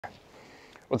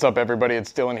What's up, everybody?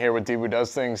 It's Dylan here with Debu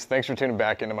Does Things. Thanks for tuning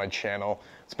back into my channel.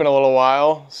 It's been a little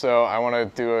while, so I want to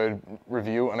do a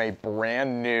review on a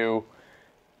brand new,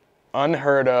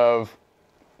 unheard of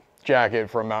jacket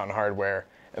from Mountain Hardwear,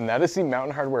 and that is the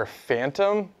Mountain Hardwear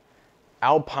Phantom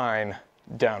Alpine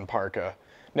down parka.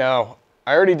 Now,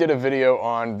 I already did a video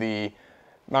on the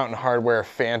Mountain Hardwear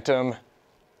Phantom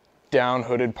down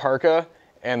hooded parka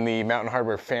and the Mountain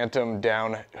Hardwear Phantom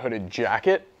down hooded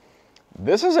jacket.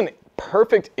 This is an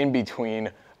perfect in-between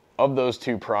of those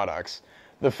two products.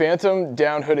 The Phantom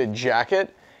down hooded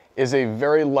jacket is a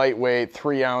very lightweight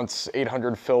 3-ounce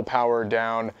 800 fill power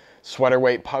down sweater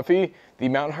weight puffy. The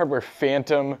Mountain Hardwear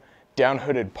Phantom down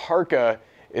hooded parka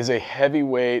is a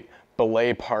heavyweight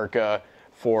belay parka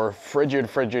for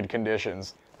frigid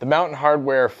conditions. The Mountain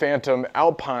Hardwear Phantom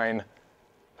Alpine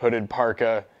hooded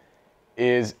parka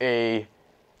is a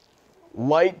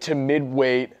light to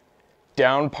mid-weight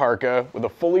down parka with a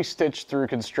fully stitched through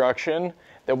construction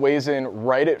that weighs in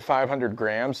right at 500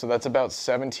 grams, so that's about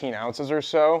 17 ounces or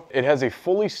so. It has a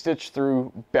fully stitched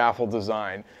through baffle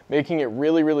design, making it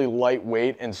really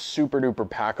lightweight and super duper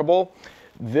packable.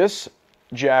 This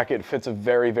jacket fits a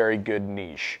very good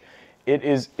niche. It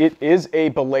is a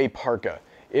belay parka.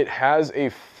 It has a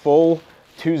full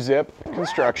 2-zip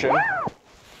construction.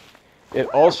 It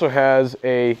also has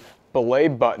a belay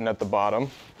button at the bottom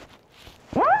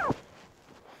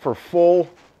for full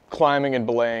climbing and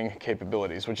belaying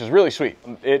capabilities, which is really sweet.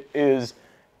 It is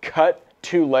cut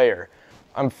to layer.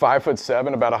 I'm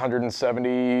 5'7", about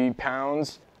 170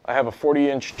 pounds. I have a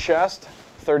 40-inch chest,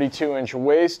 32-inch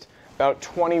waist, about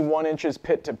 21 inches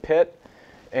pit to pit,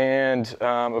 and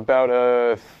about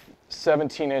a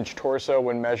 17-inch torso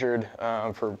when measured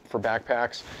for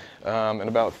backpacks, and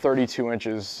about 32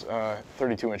 inches,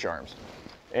 32-inch arms.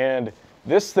 And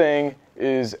this thing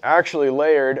is actually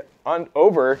layered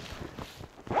over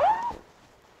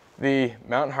the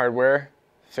Mountain Hardwear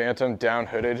Phantom down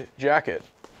hooded jacket.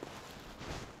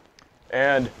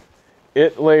 And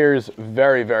it layers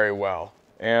very well.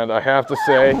 And I have to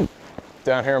say,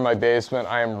 down here in my basement,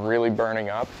 I am really burning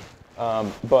up.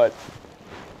 But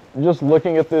just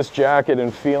looking at this jacket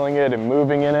and feeling it and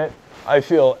moving in it, I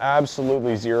feel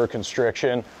absolutely zero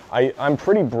constriction. I'm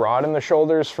pretty broad in the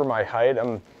shoulders for my height.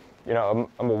 I'm a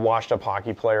washed up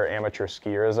hockey player, amateur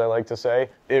skier, as I like to say.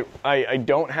 I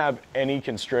don't have any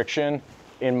constriction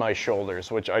in my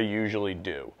shoulders, which I usually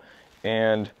do.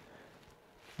 And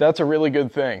that's a really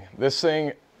good thing. This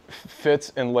thing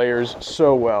fits and layers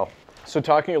so well. So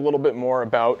talking a little bit more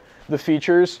about the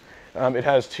features, it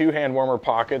has 2 hand warmer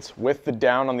pockets with the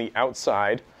down on the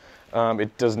outside.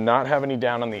 It does not have any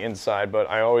down on the inside, but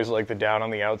I always like the down on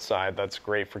the outside. That's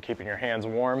great for keeping your hands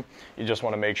warm. You just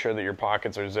want to make sure that your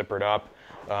pockets are zippered up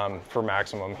for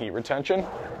maximum heat retention.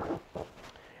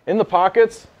 In the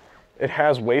pockets, it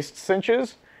has waist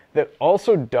cinches that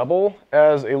also double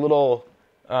as a little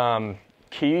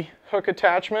key hook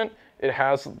attachment. It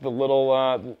has the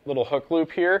little hook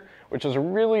loop here, which is a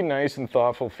really nice and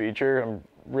thoughtful feature. I'm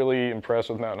really impressed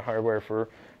with Mountain Hardwear for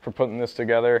putting this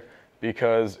together,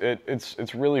 because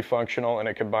it's really functional and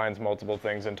it combines multiple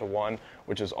things into one,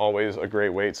 which is always a great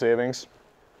weight savings.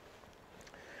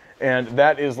 And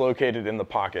that is located in the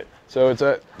pocket. So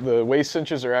the waist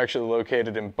cinches are actually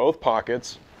located in both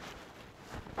pockets.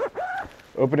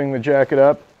 Opening the jacket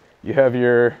up, you have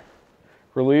your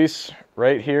release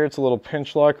right here. It's a little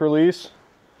pinch lock release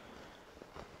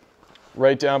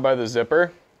right down by the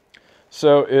zipper.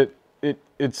 So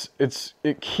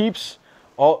it keeps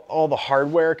all the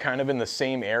hardware kind of in the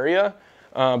same area,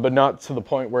 but not to the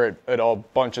point where it all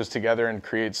bunches together and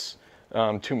creates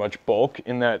too much bulk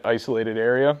in that isolated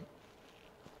area.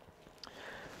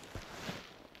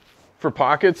 For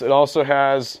pockets, it also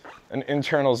has an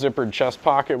internal zippered chest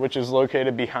pocket, which is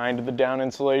located behind the down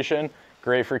insulation.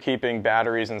 Great for keeping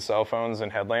batteries and cell phones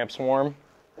and headlamps warm.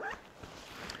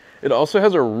 It also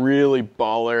has a really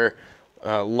baller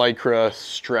Lycra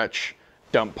stretch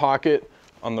dump pocket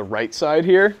on the right side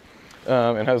here. I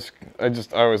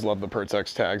always love the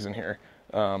Pertex tags in here.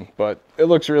 But it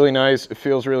looks really nice, it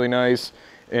feels really nice,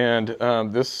 and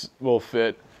this will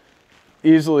fit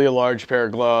easily a large pair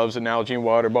of gloves, an Nalgene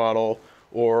water bottle,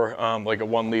 or like a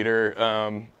 1-liter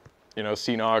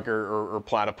CNOG or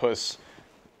Platypus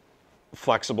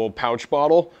flexible pouch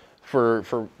bottle for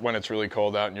when it's really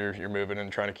cold out and you're moving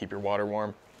and trying to keep your water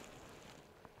warm.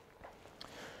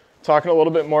 Talking a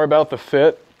little bit more about the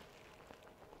fit.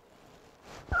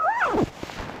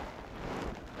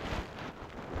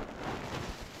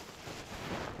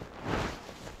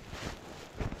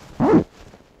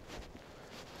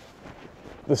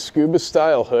 The scuba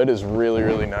style hood is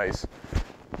really nice.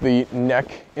 The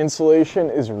neck insulation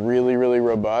is really, really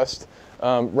robust.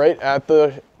 Right at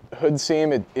the hood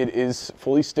seam, it is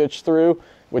fully stitched through,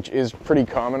 which is pretty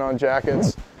common on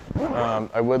jackets.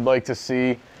 I would like to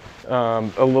see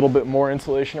a little bit more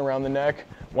insulation around the neck.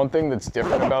 One thing that's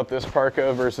different about this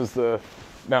parka versus the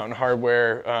Mountain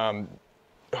Hardwear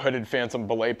hooded Phantom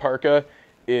belay parka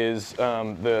is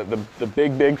the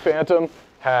big Phantom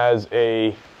has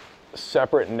a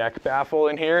separate neck baffle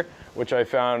in here, which I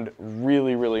found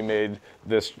really made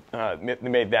this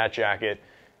made that jacket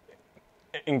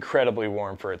incredibly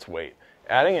warm for its weight.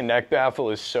 Adding a neck baffle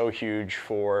is so huge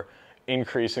for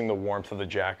increasing the warmth of the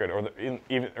jacket,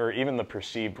 or even the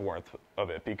perceived warmth of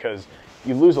it, because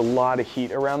you lose a lot of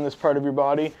heat around this part of your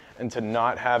body, and to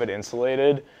not have it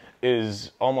insulated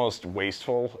is almost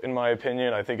wasteful in my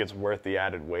opinion. I think it's worth the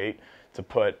added weight to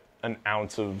put an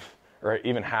ounce of, or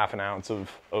even half an ounce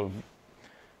of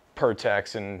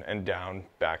Pertex and down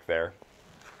back there.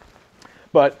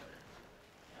 But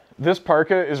this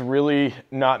parka is really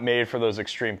not made for those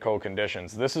extreme cold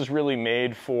conditions. This is really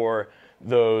made for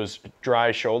those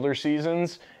dry shoulder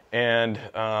seasons and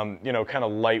you know, kind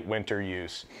of light winter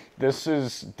use. This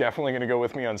is definitely going to go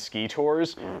with me on ski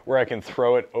tours where I can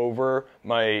throw it over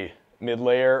my mid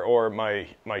layer or my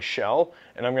shell,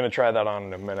 and I'm going to try that on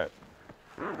in a minute.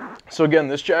 So again,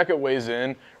 this jacket weighs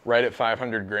in right at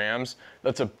 500 grams.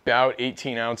 That's about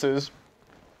 18 ounces.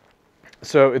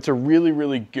 So it's a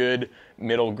really good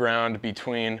middle ground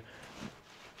between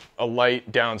a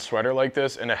light down sweater like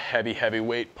this and a heavy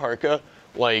weight parka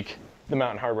like the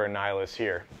Mountain Hardwear Nilas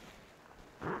here.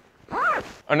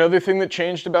 Another thing that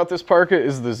changed about this parka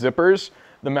is the zippers.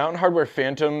 The Mountain Hardwear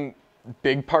Phantom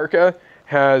big parka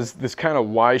has this kind of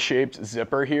Y-shaped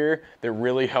zipper here that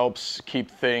really helps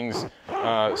keep things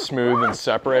smooth and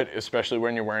separate, especially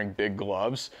when you're wearing big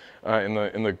gloves in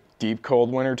the deep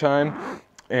cold winter time.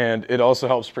 And it also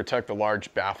helps protect the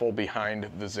large baffle behind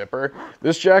the zipper.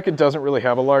 This jacket doesn't really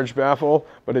have a large baffle,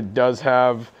 but it does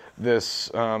have this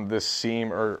this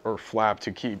seam or flap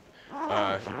to keep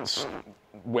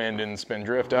wind and spin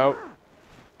drift out.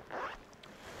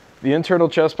 The internal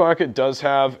chest pocket does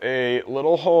have a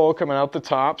little hole coming out the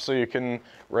top, so you can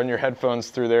run your headphones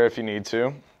through there if you need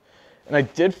to. And I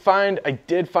did find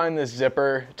this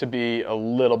zipper to be a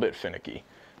little bit finicky.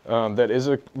 That is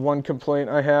one complaint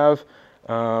I have.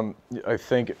 I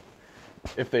think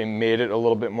if they made it a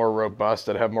little bit more robust,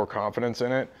 I'd have more confidence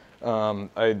in it.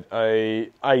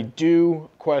 I do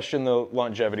question the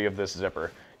longevity of this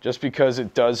zipper, just because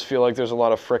it does feel like there's a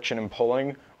lot of friction and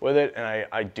pulling with it, and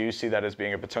I do see that as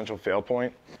being a potential fail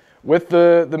point. With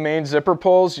the main zipper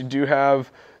pulls, you do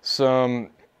have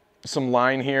some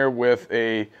line here with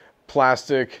a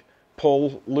plastic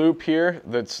pull loop here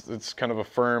that's kind of a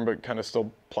firm but kind of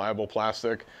still pliable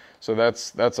plastic. So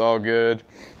that's all good.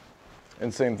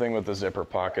 And same thing with the zipper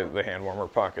pocket, the hand warmer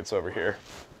pockets over here.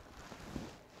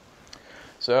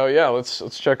 So yeah,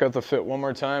 let's check out the fit one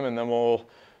more time, and then we'll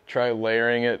try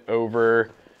layering it over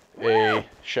a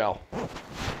shell.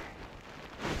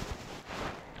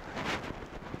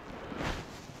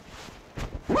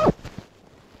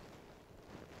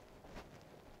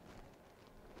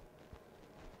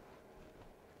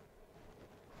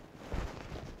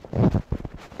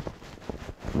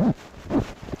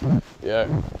 Yeah,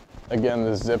 again,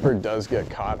 the zipper does get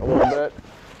caught a little bit.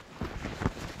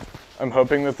 I'm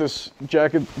hoping that this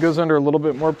jacket goes under a little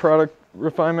bit more product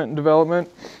refinement and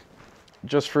development,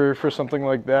 just for something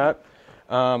like that.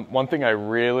 One thing I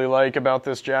really like about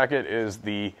this jacket is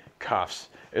the cuffs.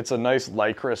 It's a nice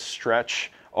lycra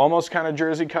stretch, almost kind of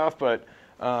jersey cuff, but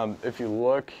if you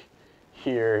look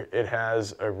here, it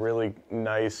has a really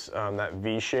nice, that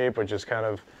V shape, which is kind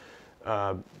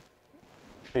of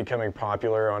becoming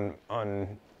popular on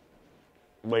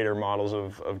later models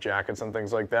of jackets and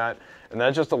things like that. And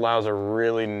that just allows a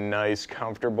really nice,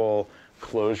 comfortable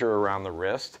closure around the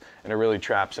wrist, and it really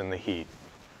traps in the heat.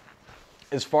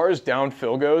 As far as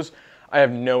downfill goes, I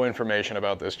have no information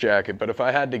about this jacket, but if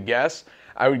I had to guess,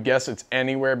 I would guess it's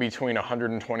anywhere between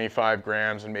 125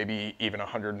 grams and maybe even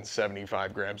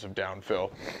 175 grams of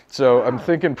downfill. So I'm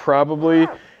thinking probably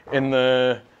in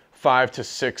the 5 to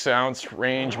 6 ounce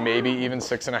range, maybe even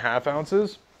 6.5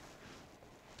 ounces.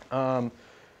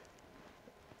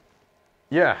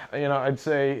 Yeah, you know,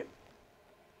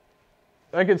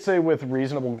 I could say with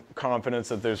reasonable confidence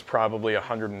that there's probably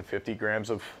 150 grams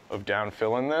of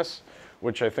downfill in this,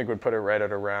 which I think would put it right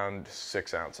at around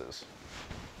 6 ounces.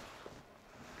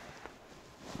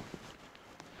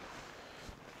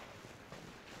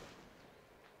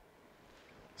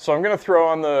 So I'm going to throw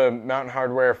on the Mountain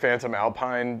Hardwear Phantom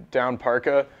Alpine down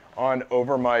parka on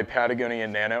over my Patagonia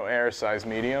Nano Air size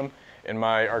medium, in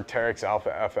my Arcteryx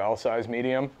Alpha FL size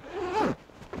medium.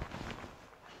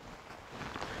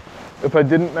 If I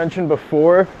didn't mention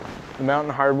before, the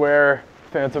Mountain Hardwear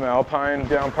Phantom Alpine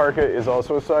down parka is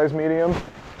also a size medium,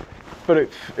 but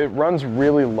it runs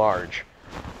really large.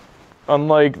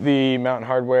 Unlike the Mountain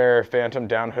Hardwear Phantom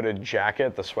down hooded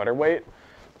jacket, the sweater weight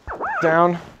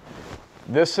down,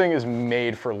 this thing is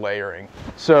made for layering.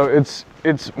 So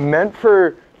it's meant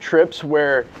for trips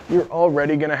where you're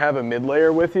already gonna have a mid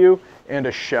layer with you and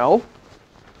a shell.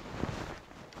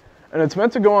 And it's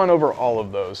meant to go on over all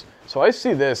of those. So I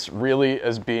see this really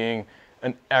as being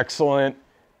an excellent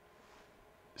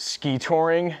ski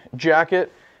touring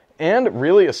jacket and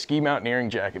really a ski mountaineering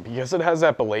jacket because it has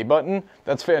that belay button.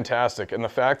 That's fantastic. And the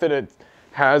fact that it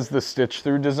has the stitch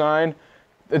through design,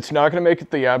 it's not gonna make it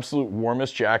the absolute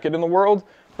warmest jacket in the world,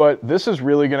 but this is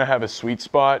really gonna have a sweet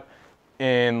spot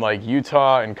in like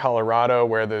Utah and Colorado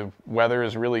where the weather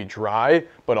is really dry,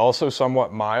 but also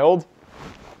somewhat mild.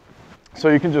 So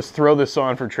you can just throw this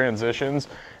on for transitions,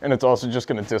 and it's also just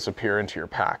gonna disappear into your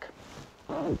pack.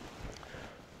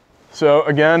 So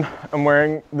again, I'm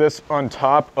wearing this on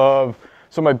top of,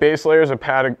 so my base layer is a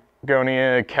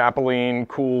Patagonia Capilene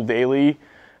Cool Daily.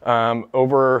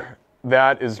 Over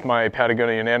that is my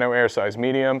Patagonia Nano Air size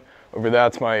medium. Over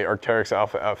that's my Arcteryx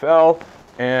Alpha FL,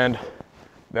 and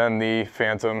then the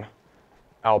Phantom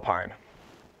Alpine.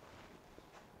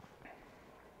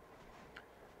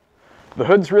 The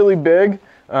hood's really big.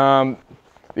 The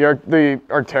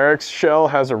Arcteryx shell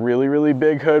has a really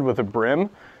big hood with a brim,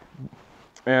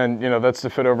 and you know that's to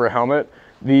fit over a helmet.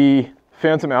 The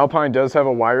Phantom Alpine does have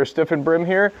a wire stiffened brim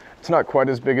here. It's not quite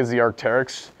as big as the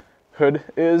Arcteryx hood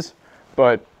is,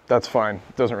 but that's fine.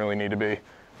 It doesn't really need to be.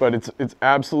 But it's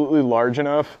absolutely large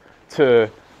enough to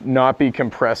not be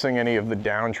compressing any of the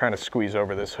down trying to squeeze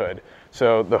over this hood.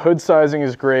 So the hood sizing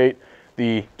is great.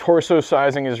 The torso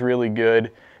sizing is really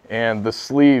good. And the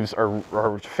sleeves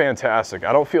are fantastic.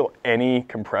 I don't feel any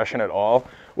compression at all.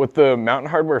 With the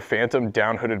Mountain Hardwear Phantom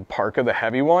down hooded parka, the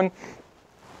heavy one,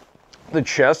 the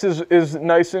chest is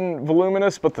nice and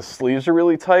voluminous, but the sleeves are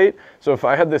really tight. So if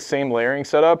I had this same layering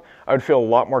setup, I would feel a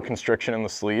lot more constriction in the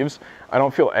sleeves. I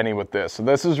don't feel any with this. So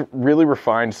this is really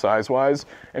refined size-wise,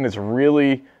 and it's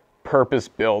really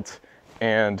purpose-built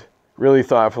and really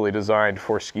thoughtfully designed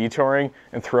for ski touring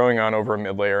and throwing on over a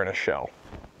mid-layer and a shell.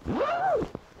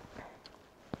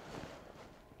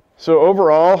 So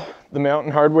overall, the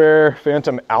Mountain Hardwear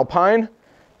Phantom Alpine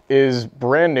is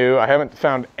brand new. I haven't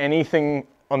found anything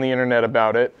on the internet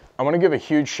about it. I want to give a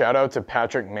huge shout out to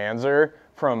Patrick Manzer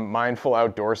from Mindful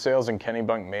Outdoor Sales in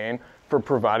Kennebunk, Maine for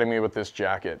providing me with this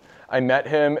jacket. I met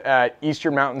him at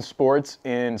Easternmountainsports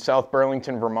in South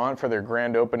Burlington, Vermont for their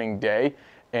grand opening day.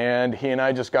 And he and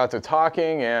I just got to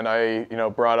talking, and I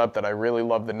brought up that I really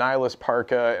love the Nilas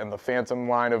parka and the Phantom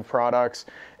line of products.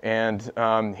 And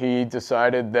he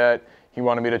decided that he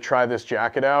wanted me to try this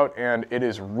jacket out, and it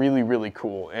is really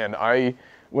cool. And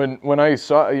when I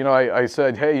saw, I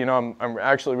said, hey, I'm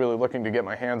actually really looking to get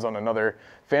my hands on another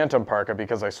Phantom parka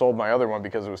because I sold my other one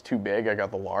because it was too big. I got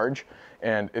the large,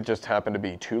 and it just happened to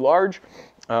be too large.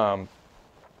 I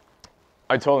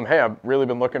told him, hey, I've really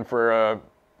been looking for a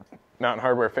Mountain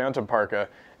Hardwear Phantom parka,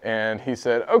 and he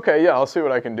said, okay, yeah, I'll see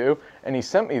what I can do. And he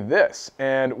sent me this,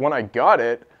 and when I got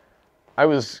it, I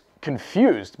was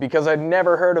confused because I'd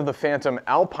never heard of the Phantom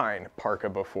Alpine parka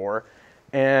before,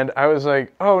 and I was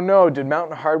like, oh no, did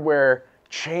Mountain Hardwear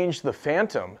change the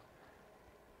Phantom?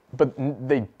 But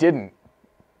they didn't.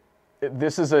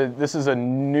 This is a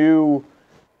new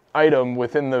item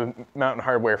within the Mountain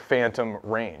Hardwear Phantom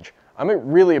range. I'm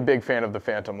really a big fan of the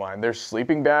Phantom line. Their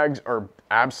sleeping bags are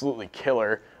absolutely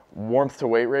killer. Warmth to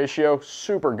weight ratio,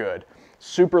 super good.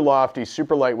 Super lofty,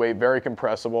 super lightweight, very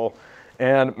compressible.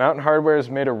 And Mountain Hardwear has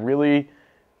made a really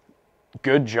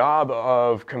good job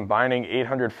of combining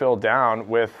 800 fill down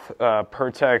with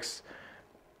Pertex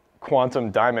Quantum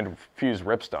Diamond Fuse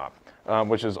ripstop,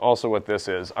 which is also what this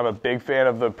is. I'm a big fan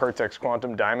of the Pertex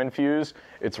Quantum Diamond Fuse.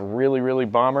 It's really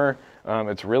bomber.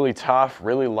 It's really tough,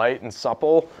 really light and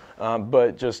supple,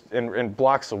 but just and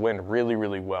blocks the wind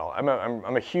really well.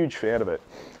 I'm a huge fan of it.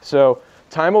 So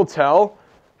time will tell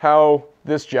how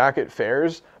this jacket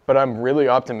fares, but I'm really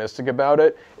optimistic about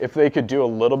it. If they could do a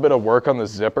little bit of work on the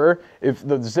zipper, if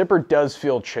the zipper does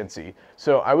feel chintzy.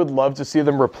 So I would love to see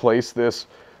them replace this.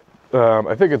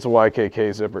 I think it's a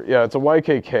YKK zipper. Yeah, it's a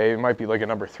YKK. It might be like a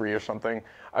number 3 or something.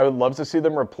 I would love to see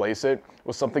them replace it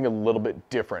with something a little bit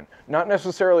different. Not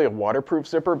necessarily a waterproof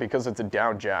zipper because it's a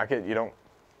down jacket. You're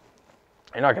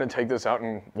not going to take this out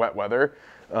in wet weather.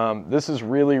 This is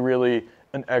really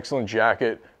an excellent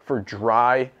jacket for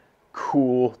dry,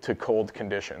 cool to cold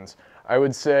conditions. I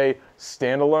would say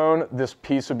standalone, this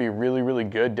piece would be really, really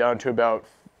good down to about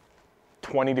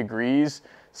 20 degrees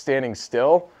standing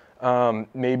still,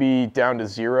 maybe down to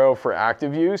 0 for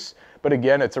active use. But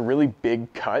again, it's a really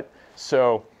big cut.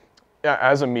 So yeah,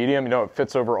 as a medium, it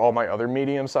fits over all my other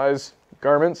medium size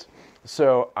garments.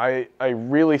 So I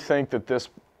really think that this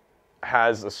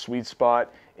has a sweet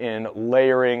spot in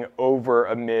layering over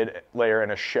a mid layer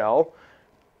and a shell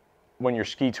when you're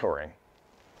ski touring.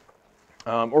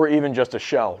 Or even just a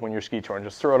shell when you're ski touring.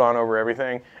 Just throw it on over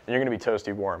everything and you're gonna be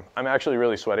toasty warm. I'm actually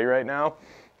really sweaty right now.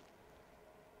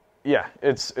 Yeah,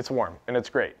 it's warm and it's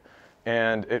great.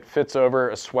 And it fits over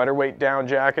a sweater weight down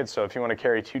jacket. So if you wanna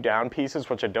carry 2 down pieces,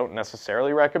 which I don't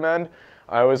necessarily recommend,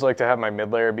 I always like to have my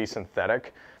mid layer be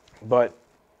synthetic. But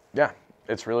yeah,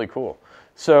 it's really cool.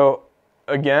 So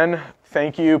again,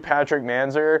 thank you, Patrick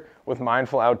Manzer with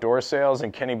Mindful Outdoor Sales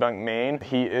in Kennebunk, Maine.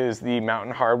 He is the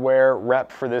Mountain Hardwear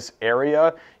rep for this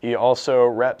area. He also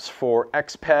reps for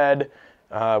XPED,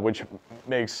 which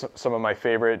makes some of my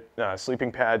favorite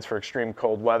sleeping pads for extreme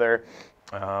cold weather.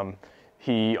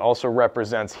 He also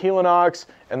represents Helinox,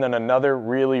 and then another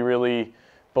really, really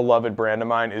beloved brand of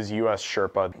mine is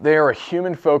ussherpa. They are a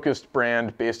human-focused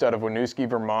brand based out of Winooski,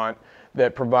 Vermont,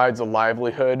 that provides a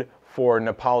livelihood for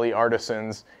Nepali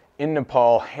artisans in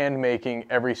Nepal, hand-making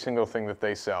every single thing that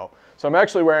they sell. So I'm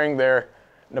actually wearing their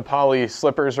Nepali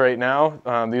slippers right now.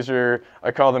 These are,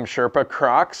 I call them Sherpa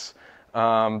Crocs,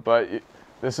 but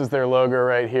this is their logo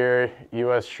right here,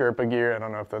 ussherpa gear. I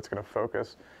don't know if that's gonna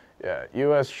focus. Yeah,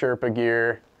 ussherpa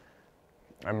gear.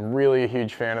 I'm really a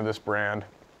huge fan of this brand.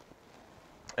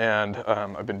 And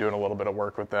I've been doing a little bit of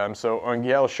work with them. So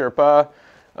Ongyal Sherpa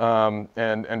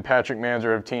and Patrick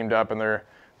Manzer have teamed up, and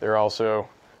they're also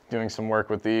doing some work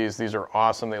with these. These are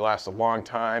awesome. They last a long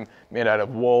time, made out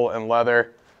of wool and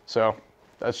leather. So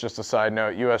that's just a side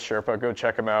note. ussherpa, go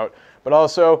check them out. But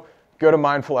also go to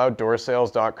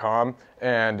mindfuloutdoorsales.com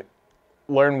and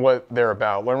learn what they're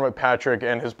about. Learn what Patrick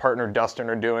and his partner Dustin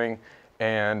are doing,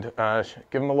 and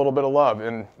give them a little bit of love.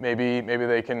 And maybe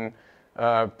they can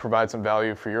provide some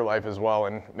value for your life as well,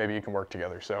 and maybe you can work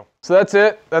together. So that's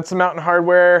it. That's the Mountain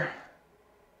Hardwear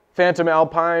Phantom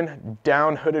Alpine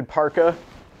down hooded parka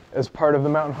as part of the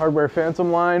Mountain Hardwear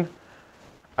Phantom line.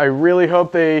 I really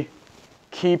hope they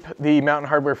keep the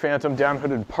Mountain Hardwear Phantom down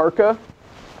hooded parka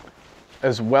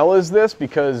as well as this,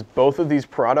 because both of these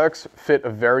products fit a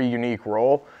very unique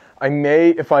role. I may,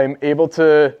 if I'm able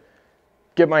to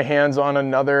get my hands on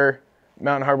another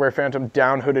Mountain Hardwear Phantom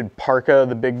down hooded parka,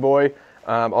 the big boy,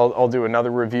 I'll do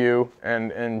another review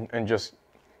and just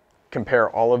compare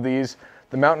all of these.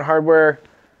 The Mountain Hardwear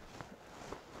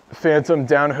Phantom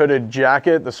down hooded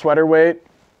jacket, the sweater weight.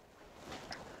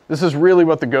 This is really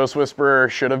what the Ghost Whisperer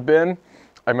should have been.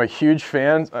 I'm a huge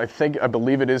fan. I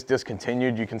believe it is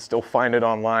discontinued. You can still find it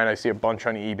online. I see a bunch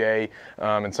on eBay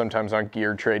and sometimes on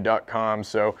geartrade.com.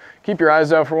 So keep your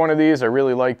eyes out for one of these. I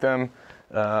really like them.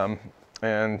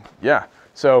 And yeah,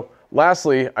 so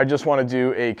lastly, I just want to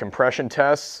do a compression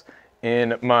test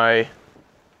in my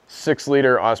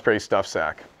 6-liter Osprey stuff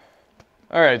sack.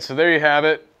 All right, so there you have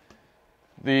it.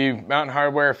 The Mountain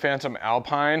Hardwear Phantom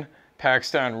Alpine packs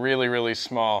down really, really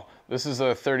small. This is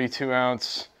a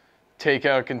 32-ounce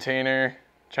takeout container,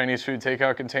 Chinese food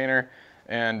takeout container,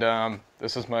 and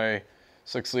this is my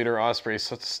 6-liter Osprey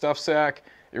stuff sack.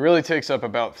 It really takes up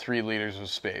about 3 liters of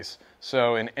space.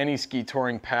 So in any ski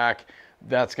touring pack,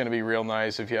 that's going to be real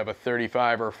nice. If you have a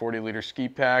 35 or 40-liter ski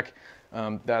pack,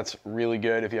 that's really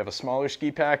good. If you have a smaller ski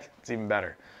pack, it's even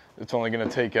better. It's only going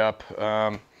to take up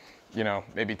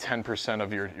maybe 10%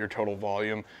 of your total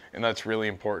volume, and that's really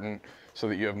important so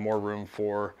that you have more room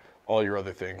for all your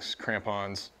other things,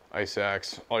 crampons, ice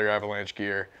axe, all your avalanche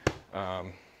gear.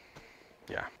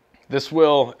 Yeah. This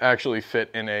will actually fit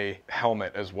in a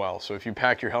helmet as well. So if you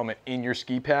pack your helmet in your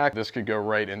ski pack, this could go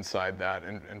right inside that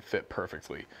and fit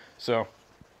perfectly. So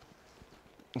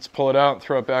let's pull it out,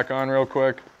 throw it back on real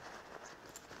quick,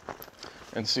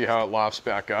 and see how it lofts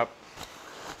back up.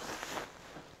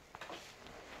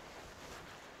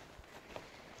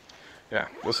 Yeah,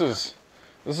 this is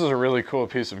a really cool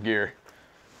piece of gear.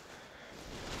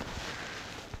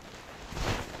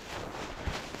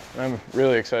 I'm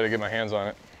really excited to get my hands on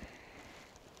it.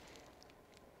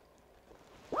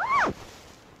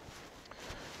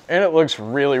 And it looks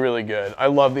really, really good. I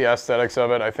love the aesthetics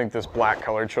of it. I think this black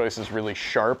color choice is really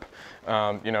sharp.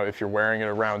 If you're wearing it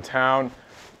around town,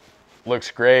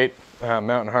 looks great.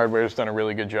 Mountain Hardwear has done a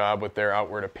really good job with their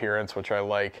outward appearance, which I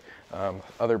like.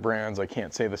 Other brands I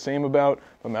can't say the same about,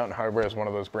 but Mountain Hardwear is one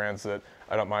of those brands that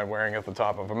I don't mind wearing at the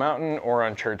top of a mountain or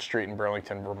on Church Street in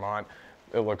Burlington, Vermont.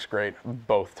 It looks great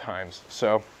both times.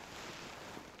 So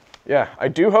Yeah, I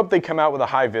do hope they come out with a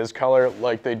high-vis color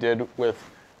like they did with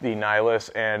the Nilas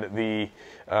and the,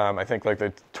 I think like the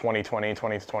 2020,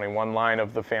 2021 line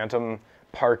of the Phantom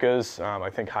Parkas. I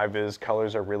think high-vis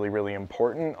colors are really, really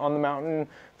important on the mountain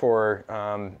for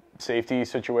safety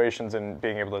situations and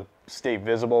being able to stay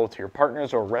visible to your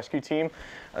partners or rescue team.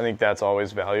 I think that's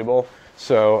always valuable.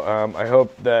 So I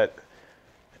hope that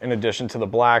in addition to the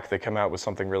black, they come out with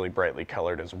something really brightly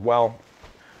colored as well.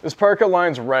 This parka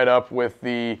lines right up with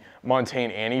the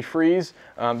Montane antifreeze.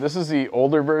 This is the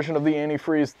older version of the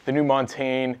antifreeze, the new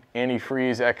Montane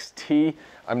antifreeze XT.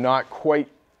 I'm not quite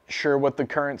sure what the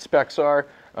current specs are,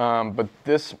 but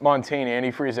this Montane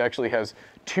antifreeze actually has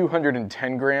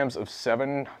 210 grams of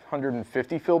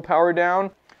 750 fill power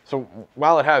down. So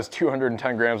while it has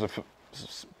 210 grams of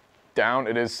down,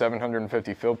 it is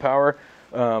 750 fill power,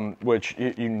 which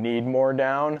you need more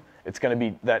down. It's going to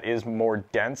be, that is more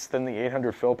dense than the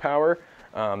 800 fill power.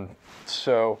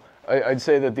 So I'd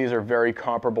say that these are very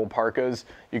comparable parkas.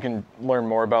 You can learn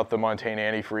more about the Montane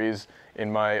antifreeze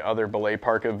in my other belay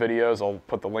parka videos. I'll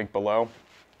put the link below.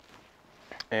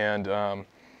 And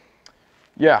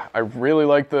yeah, I really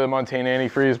like the Montane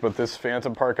antifreeze, but this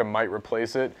Phantom Parka might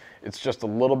replace it. It's just a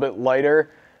little bit lighter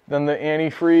than the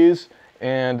antifreeze,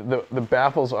 and the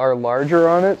baffles are larger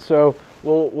on it, so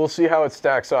we'll see how it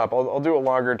stacks up. I'll do a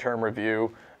longer term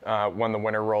review when the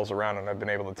winter rolls around and I've been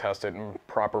able to test it in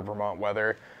proper Vermont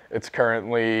weather. It's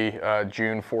currently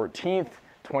June 14th,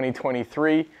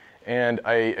 2023, and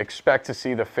I expect to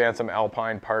see the Phantom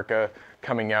Alpine Parka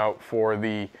coming out for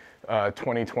the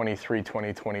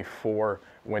 2023-2024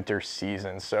 winter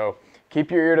season. So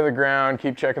keep your ear to the ground,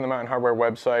 keep checking the Mountain Hardwear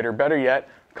website, or better yet,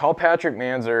 call Patrick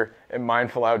Manzer at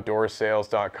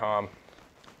mindfuloutdoorsales.com.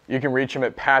 You can reach him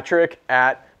at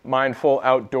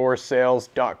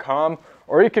patrick@mindfuloutdoorsales.com,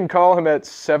 or you can call him at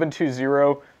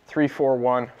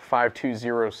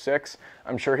 720-341-5206.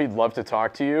 I'm sure he'd love to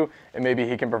talk to you, and maybe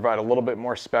he can provide a little bit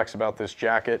more specs about this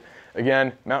jacket.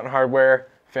 Again, Mountain Hardwear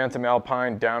Phantom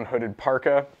Alpine down hooded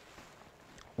parka.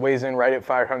 Weighs in right at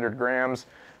 500 grams.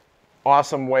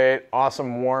 Awesome weight,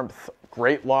 awesome warmth,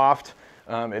 great loft.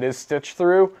 It is stitched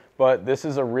through, but this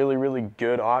is a really, really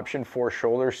good option for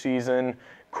shoulder season,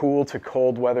 cool to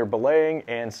cold weather belaying,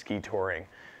 and ski touring.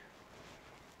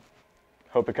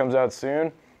 Hope it comes out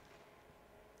soon,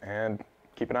 and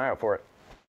keep an eye out for it.